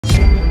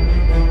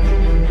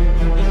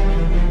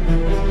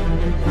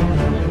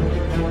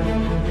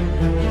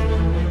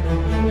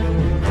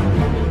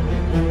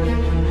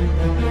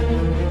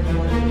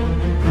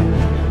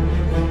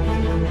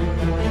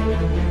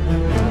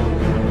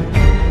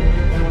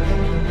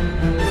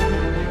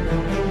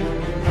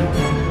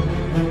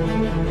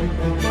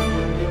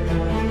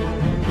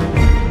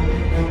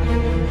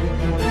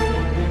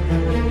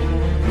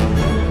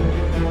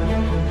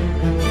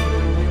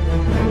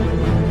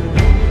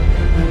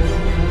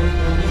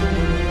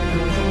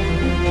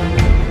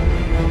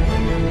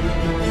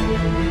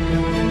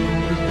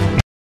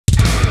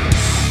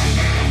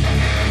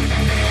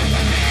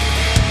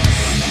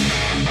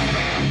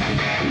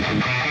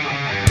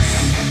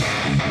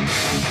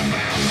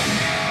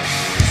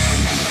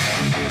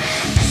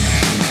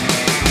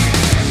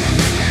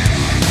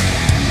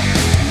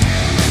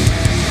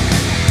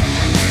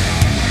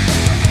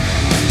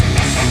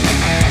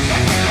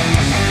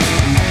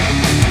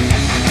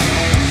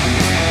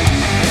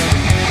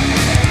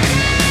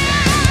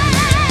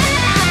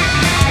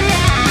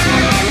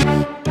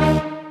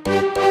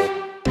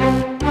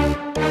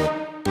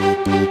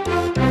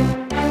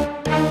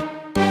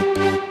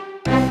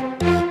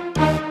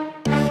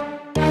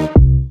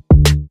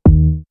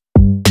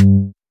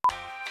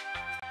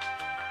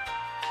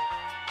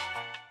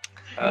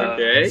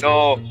Okay.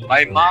 So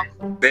my mom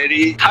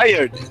very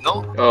tired, you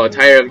know. Oh,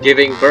 tired of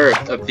giving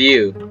birth of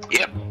you.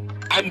 Yep.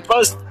 I'm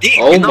first big.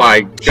 Oh you know?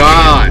 my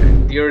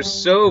god, you're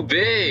so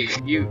big.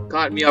 You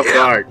caught me off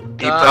guard.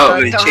 People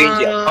will change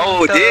it.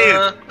 Oh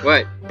damn.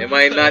 What? Am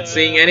I not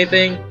seeing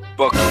anything?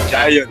 Fucking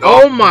giant.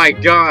 Oh my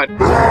god.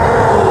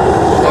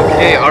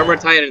 Okay, Armor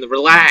Titan,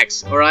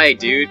 relax. Alright,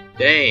 dude.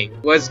 Dang.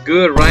 What's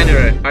good,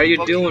 Reiner? How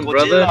you doing,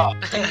 brother?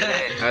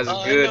 How's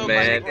it good,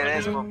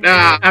 man?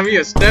 Nah, I'm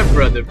your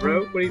stepbrother,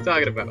 bro. What are you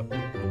talking about?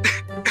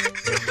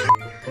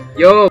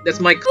 Yo, that's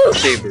my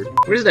saber.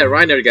 Where's that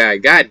Reiner guy?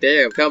 God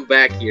damn, come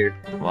back here.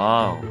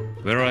 Wow,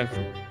 where are you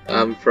from?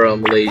 I'm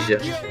from Malaysia.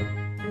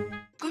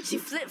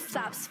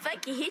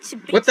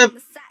 What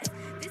the?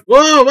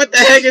 Whoa, what the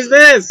heck is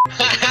this?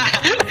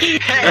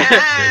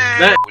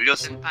 That-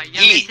 Just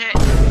eat.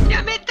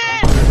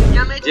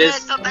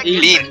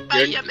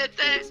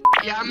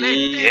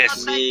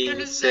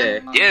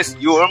 Yes,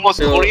 you almost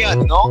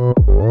Korean, no?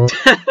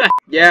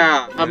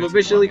 Yeah, I'm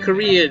officially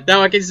Korean.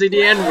 Now I can say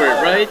the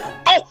N-word, right?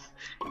 Oh!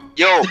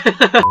 Yo,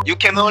 you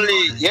can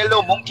only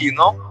yellow monkey,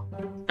 no?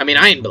 I mean,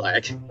 I ain't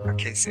black. I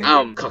can say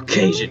I'm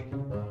Caucasian.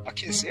 I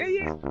can say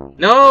it.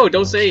 No,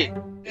 don't say it.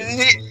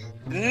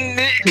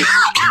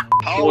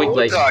 How Point old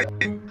like- are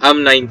you?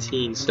 I'm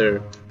 19,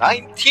 sir.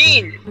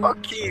 19!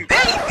 Fucking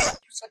baby!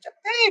 You're such a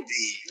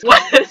baby!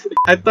 What?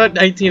 I thought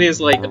 19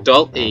 is like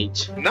adult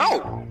age.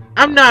 No!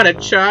 I'm not a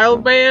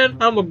child, man.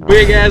 I'm a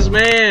big ass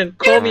man.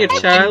 Call me a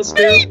child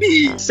still.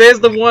 Baby! Says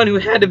the one who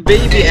had a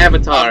baby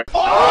avatar.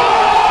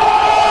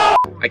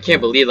 I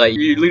can't believe like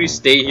you literally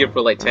stay here for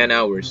like 10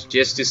 hours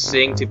just to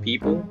sing to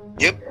people.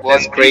 Yep,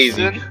 That's one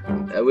crazy.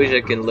 reason. I wish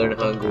I can learn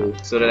Hangul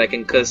so that I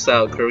can cuss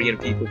out Korean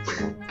people.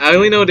 I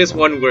only know this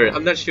one word.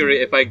 I'm not sure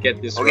if I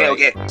get this Okay, right.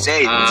 okay,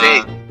 say it, say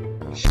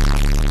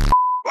it.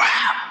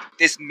 Wow,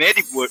 this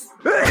medic word.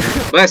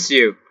 Bless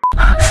you.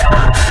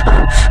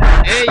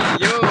 Hey,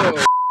 yo.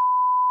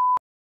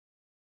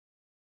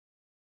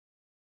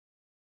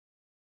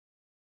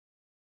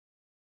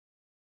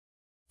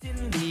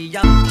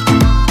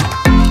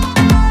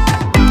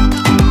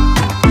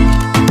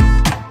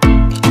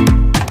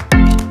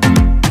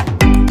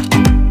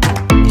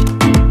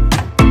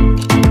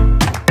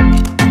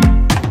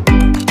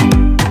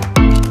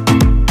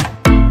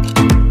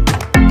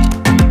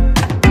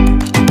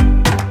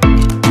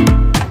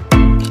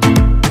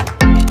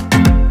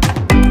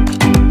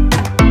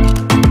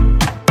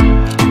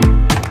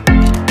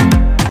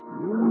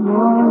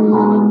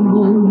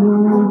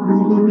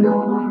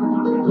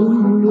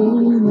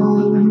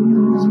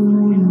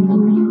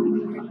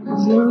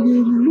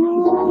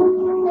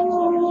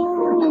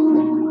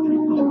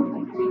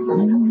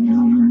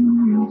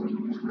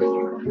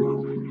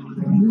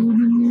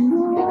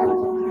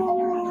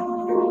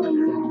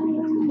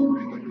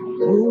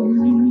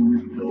 Oh,